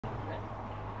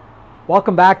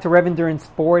Welcome back to Rev Endurance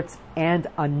Sports and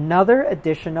another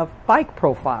edition of Bike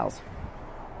Profiles.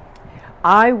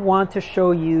 I want to show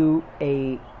you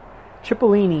a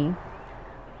Cipollini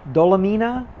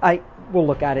Dolomia. We'll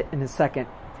look at it in a second.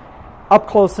 Up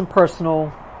close and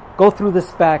personal, go through the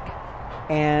spec,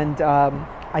 and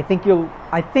I think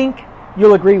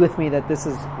you'll agree with me that this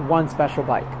is one special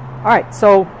bike. All right,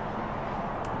 so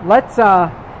let's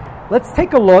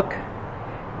take a look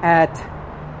at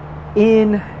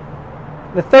in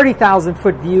the 30,000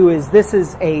 foot view. This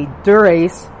is a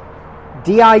Dura-Ace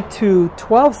Di2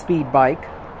 12-speed bike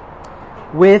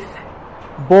with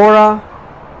Bora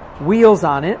wheels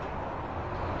on it,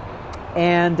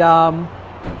 and I'm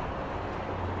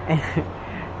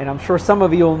sure some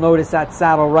of you will notice that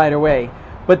saddle right away.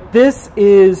 But this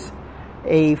is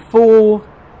a full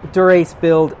Dura-Ace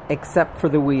build except for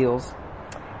the wheels,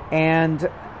 and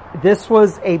this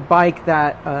was a bike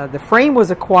that the frame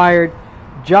was acquired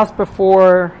just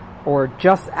before or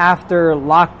just after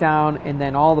lockdown, and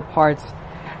then all the parts,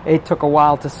 it took a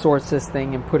while to source this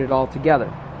thing and put it all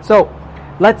together. So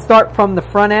let's start from the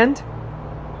front end.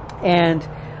 And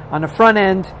on the front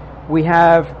end we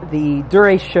have the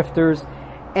Dura-Ace shifters,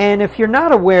 and if you're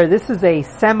not aware, this is a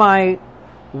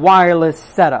semi-wireless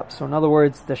setup. So in other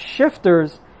words, the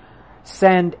shifters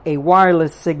send a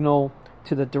wireless signal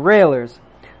to the derailleurs.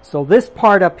 So this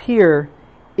part up here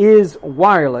is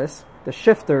wireless, the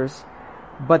shifters,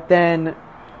 but then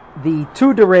the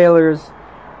two derailleurs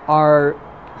are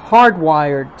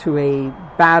hardwired to a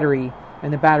battery,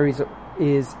 and the battery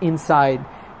is inside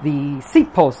the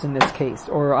seat post in this case,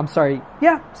 or I'm sorry,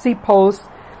 yeah, seat post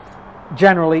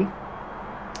generally.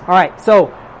 All right,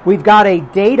 so we've got a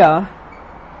Data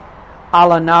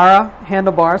Alanara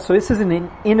handlebar. So this is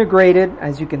an integrated,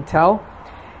 as you can tell,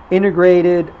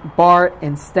 integrated bar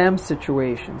and stem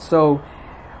situation. So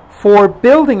for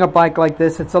building a bike like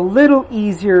this, it's a little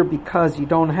easier because you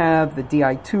don't have the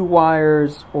Di2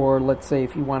 wires, or let's say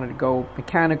if you wanted to go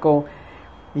mechanical,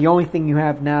 the only thing you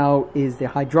have now is the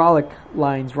hydraulic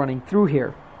lines running through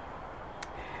here.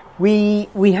 We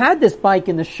had this bike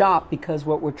in the shop because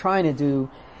what we're trying to do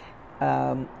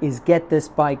is get this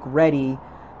bike ready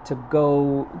to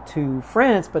go to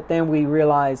France, but then we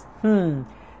realized,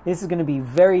 this is going to be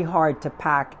very hard to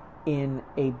pack in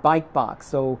a bike box,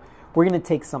 so we're going to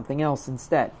take something else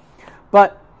instead.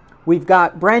 But we've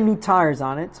got brand new tires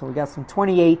on it, so we've got some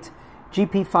 28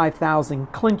 GP5000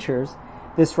 clinchers.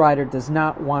 This rider does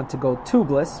not want to go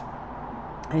tubeless.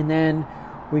 And then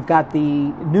we've got the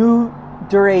new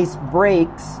Dura-Ace brake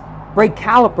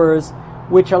calipers,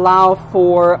 which allow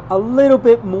for a little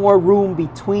bit more room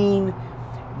between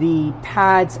the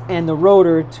pads and the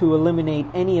rotor to eliminate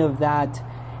any of that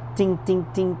ding, ding,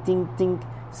 ding, ding, ding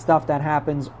stuff that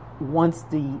happens once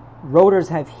the rotors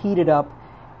have heated up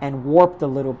and warped a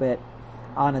little bit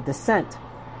on a descent.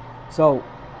 So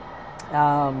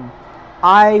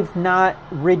I've not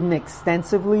ridden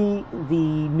extensively the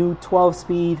new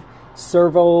 12-speed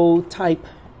servo type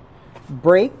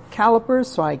brake calipers,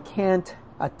 so I can't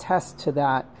attest to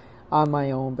that on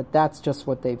my own, but that's just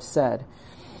what they've said.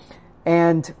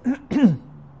 And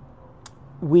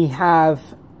we have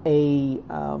a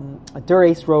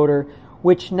Dura-Ace rotor,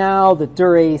 which now the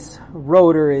Dura-Ace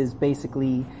rotor is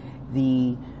basically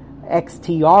the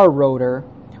XTR rotor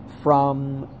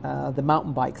from the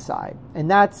mountain bike side,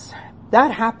 and that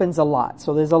happens a lot.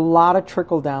 So there's a lot of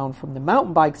trickle down from the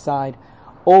mountain bike side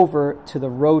over to the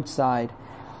road side.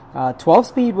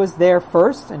 12-speed was there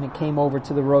first, and it came over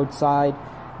to the road side.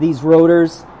 These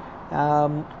rotors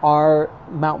are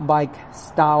mountain bike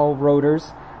style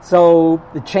rotors. So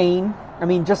the chain,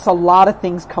 just a lot of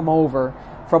things come over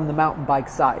from the mountain bike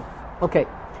side. Okay,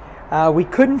 we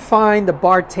couldn't find the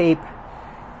bar tape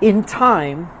in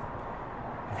time.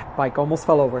 Bike almost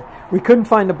fell over. We couldn't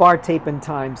find the bar tape in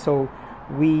time, so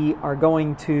we are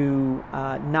going to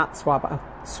not swap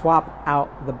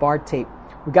out the bar tape.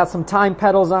 We've got some time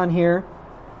pedals on here.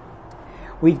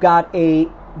 We've got a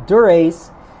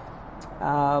Dura-Ace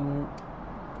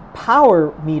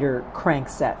power meter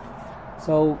crankset.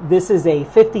 So this is a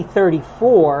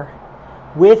 5034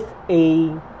 with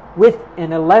an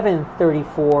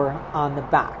 1134 on the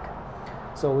back.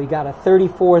 So we got a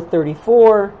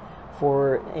 3434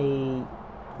 for a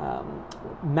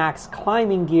max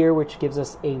climbing gear, which gives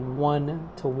us a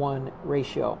 1-to-1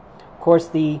 ratio. Of course,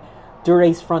 the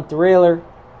Dura-Ace front derailleur,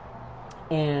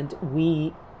 and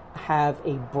we have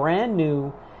a brand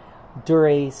new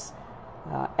Dura-Ace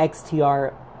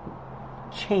XTR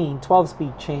chain,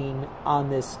 12-speed chain on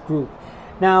this group.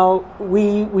 Now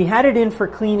we had it in for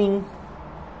cleaning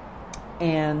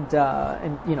and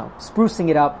sprucing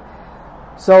it up.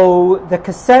 So the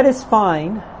cassette is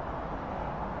fine.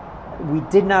 we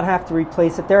did not have to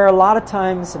replace it. There are a lot of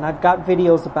times, and I've got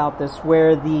videos about this,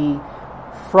 where the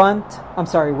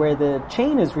where the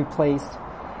chain is replaced,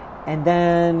 and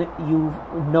then you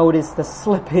notice the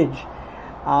slippage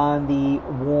on the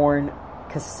worn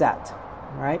cassette.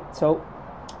 All right, so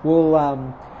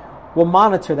we'll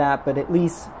monitor that, but at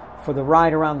least for the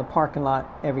ride around the parking lot,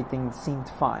 everything seemed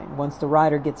fine. Once the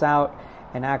rider gets out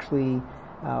and actually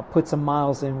put some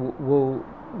miles in,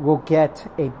 we'll get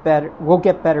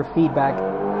better feedback.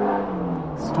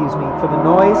 Excuse me for the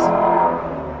noise.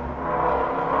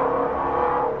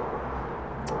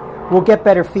 We'll get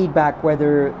better feedback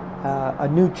whether a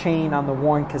new chain on the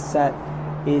worn cassette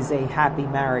is a happy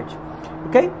marriage.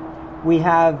 Okay, we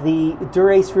have the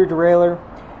Dura-Ace rear derailleur.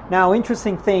 Now,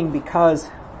 interesting thing, because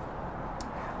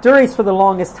Dura-Ace for the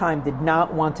longest time did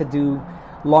not want to do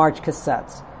large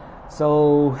cassettes.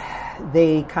 So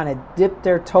they kind of dipped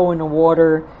their toe in the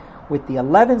water with the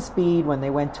 11 speed when they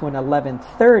went to an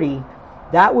 1130.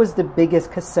 That was the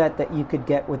biggest cassette that you could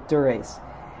get with Dura-Ace.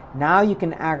 Now you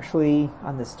can actually,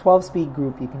 on this 12-speed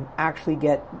group, you can actually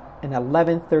get an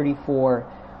 1134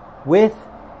 with,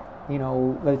 you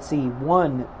know, let's see,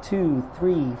 1, 2,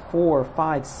 3, 4,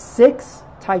 5, 6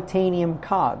 titanium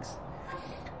cogs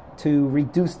to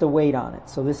reduce the weight on it.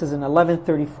 So this is an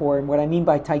 1134, and what I mean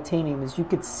by titanium is you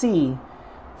could see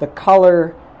the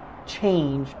color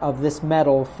change of this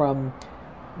metal from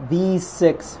these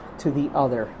 6 to the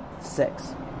other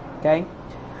 6. Okay?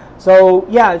 So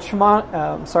yeah,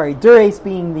 Dura-Ace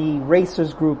being the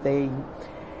racers group, they,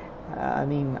 I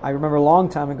mean, I remember a long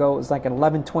time ago it was like an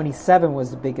 1127 was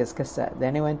the biggest cassette.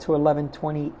 Then it went to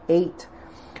 1128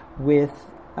 with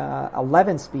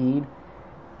 11 speed,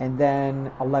 and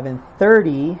then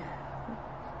 1130,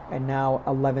 and now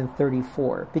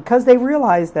 1134. Because they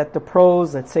realized that the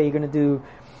pros, let's say you're going to do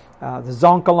the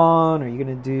Zoncolon, or you're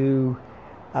going to do,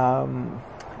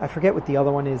 I forget what the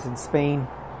other one is in Spain.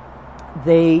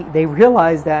 They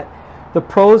realized that the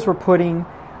pros were putting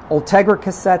Ultegra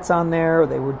cassettes on there, or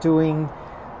they were doing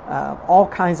all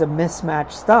kinds of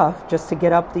mismatched stuff just to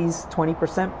get up these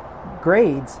 20%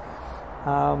 grades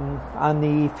on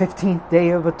the 15th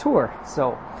day of a tour.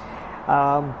 So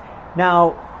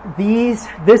now this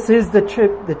is the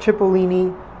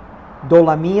Cipollini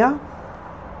Dolomia,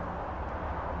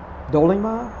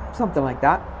 something like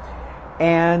that,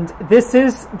 and this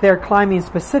is their climbing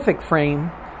specific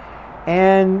frame.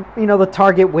 And, you know, the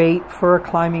target weight for a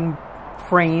climbing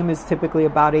frame is typically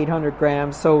about 800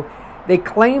 grams. So they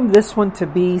claim this one to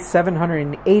be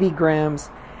 780 grams,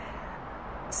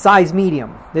 size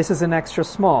medium. This is an extra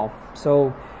small.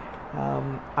 So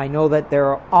I know that there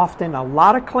are often a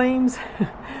lot of claims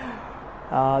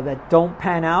that don't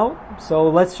pan out. So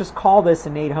let's just call this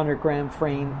an 800 gram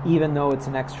frame, even though it's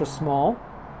an extra small.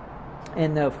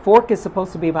 And the fork is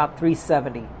supposed to be about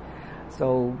 370.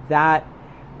 So that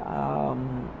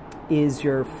is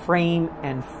your frame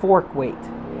and fork weight.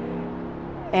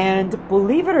 And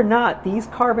believe it or not, these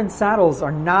carbon saddles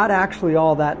are not actually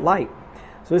all that light.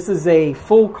 So this is a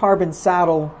full carbon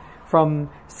saddle from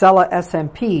Sella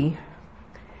SMP,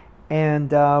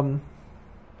 and I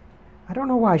don't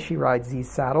know why she rides these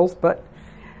saddles, but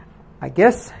I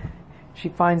guess she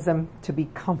finds them to be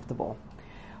comfortable.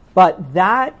 But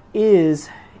that is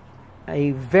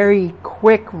a very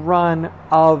quick run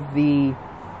of the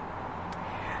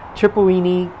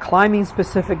Cipollini climbing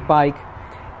specific bike,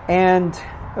 and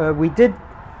we did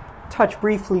touch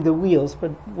briefly the wheels,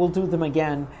 but we'll do them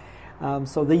again.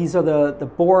 So these are the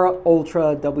Bora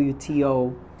Ultra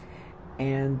WTO,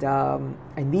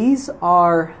 and these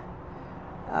are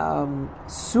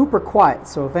super quiet.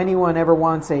 So if anyone ever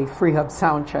wants a free hub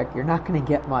sound check, you're not going to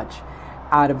get much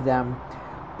out of them.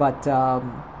 But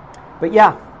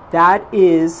yeah, that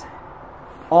is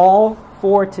all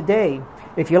for today.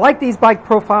 If you like these bike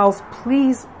profiles,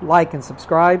 please like and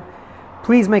subscribe.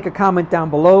 Please make a comment down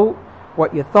below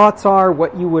what your thoughts are,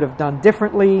 what you would have done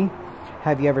differently.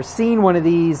 Have you ever seen one of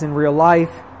these in real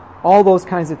life? All those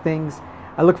kinds of things.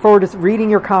 I look forward to reading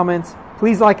your comments.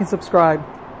 Please like and subscribe,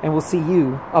 and we'll see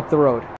you up the road.